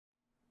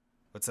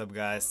What's up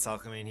guys,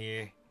 Taklaman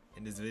here.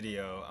 In this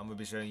video, I'm going to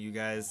be showing you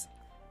guys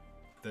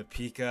the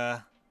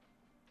Pika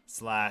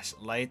 /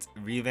 Light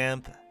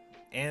Revamp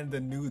and the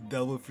new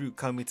double fruit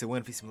coming to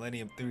One Piece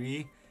Millennium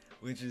 3,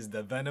 which is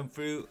the Venom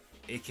fruit,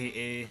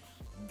 aka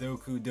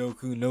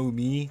Doku no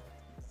Mi.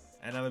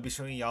 And I'm going to be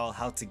showing y'all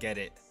how to get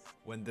it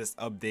when this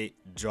update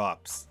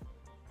drops.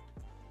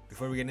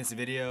 Before we get into the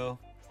video,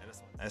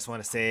 I just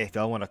want to say if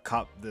y'all want to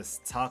cop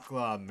this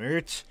Taklaman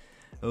merch,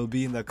 it will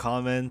be in the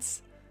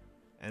comments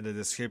and the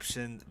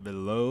description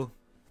below.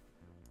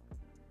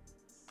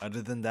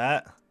 Other than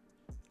that,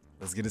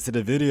 let's get into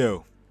the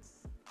video.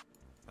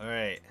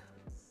 Alright,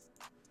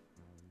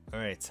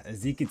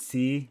 as you can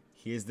see,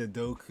 here's the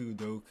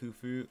Doku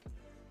fruit.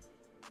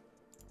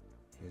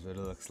 Here's what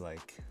it looks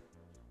like.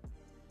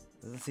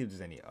 Let's see if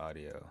there's any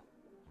audio.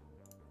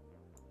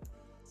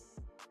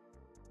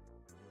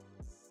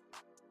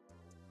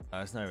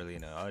 It's not really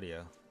no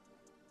audio,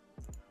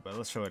 but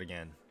let's show it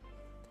again.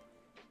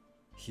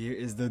 Here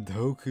is the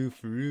Doku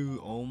fruit.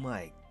 Oh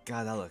my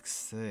god, that looks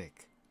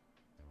sick.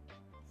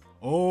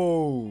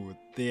 Oh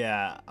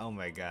yeah, oh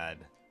my god,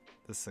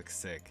 this looks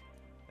sick.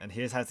 And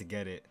here's how to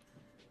get it.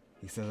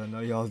 He says, I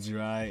know y'all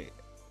dry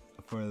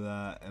for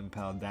the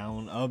Impel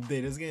Down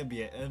update. There's gonna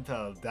be an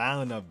Impel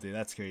Down update.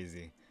 That's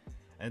crazy.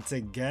 And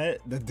to get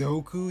the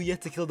Doku, you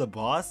have to kill the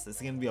boss.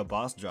 It's gonna be a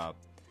boss drop.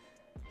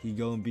 He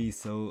gonna be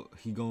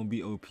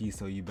OP,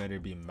 so you better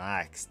be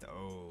maxed.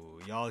 Oh,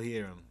 y'all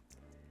hear him.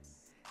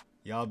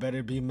 Y'all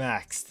better be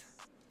maxed.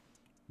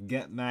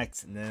 Get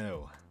maxed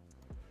now.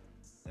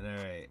 And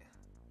alright.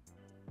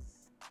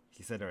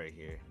 He said right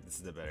here. This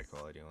is the better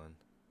quality one.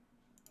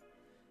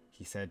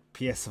 He said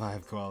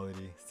PS5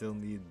 quality. Still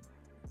need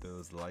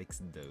those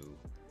likes though.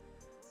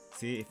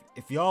 See,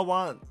 if y'all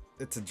want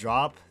it to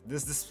drop,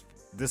 this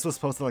was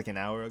posted like an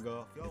hour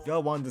ago. If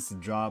y'all want this to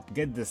drop,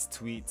 get this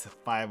tweet to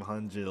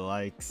 500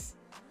 likes.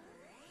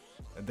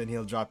 And then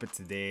he'll drop it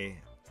today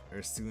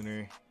or sooner.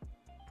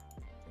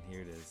 And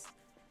here it is.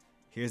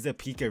 Here's the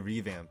Pika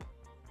revamp.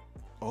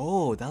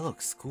 Oh, that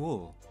looks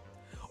cool.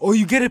 Oh,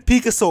 you get a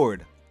Pika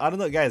sword. I don't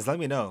know, guys. Let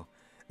me know.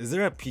 Is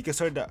there a Pika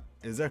sword?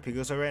 Is there a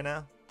Pika sword right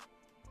now?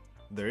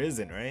 There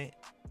isn't, right?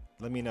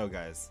 Let me know,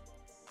 guys.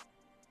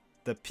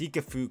 The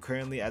Pika fruit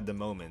currently at the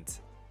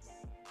moment.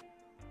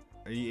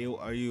 Are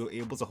you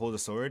able to hold a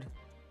sword?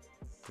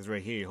 Because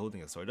right here you're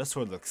holding a sword. That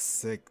sword looks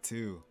sick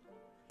too.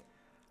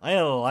 I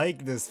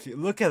like this.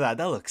 Look at that.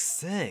 That looks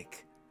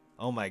sick.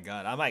 Oh my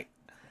god.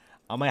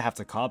 I might have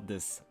to cop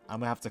this. I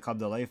might have to cop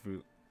the life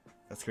fruit.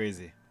 That's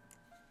crazy.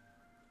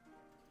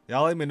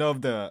 Y'all let me know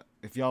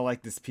if y'all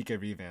like this Pika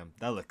revamp.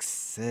 That looks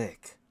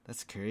sick.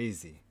 That's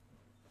crazy.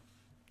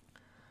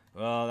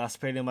 Well, that's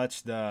pretty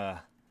much the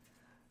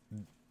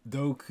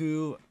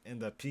Doku and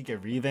the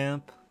Pika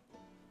revamp.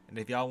 And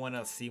if y'all want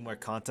to see more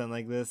content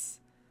like this,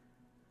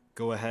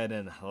 go ahead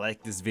and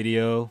like this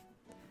video,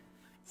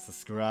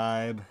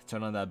 subscribe,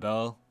 turn on that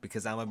bell,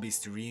 because I'm going to be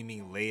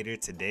streaming later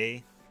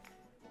today.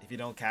 If you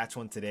don't catch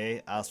one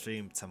today, I'll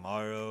stream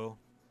tomorrow,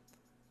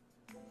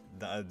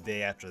 the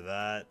day after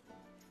that.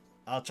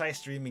 I'll try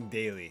streaming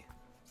daily.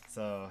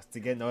 So to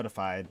get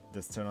notified,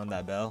 just turn on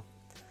that bell.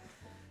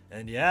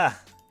 And yeah,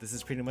 this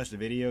is pretty much the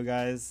video,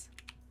 guys.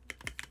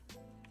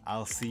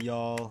 I'll see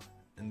y'all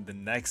in the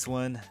next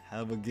one.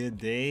 Have a good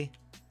day.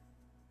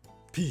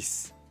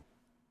 Peace.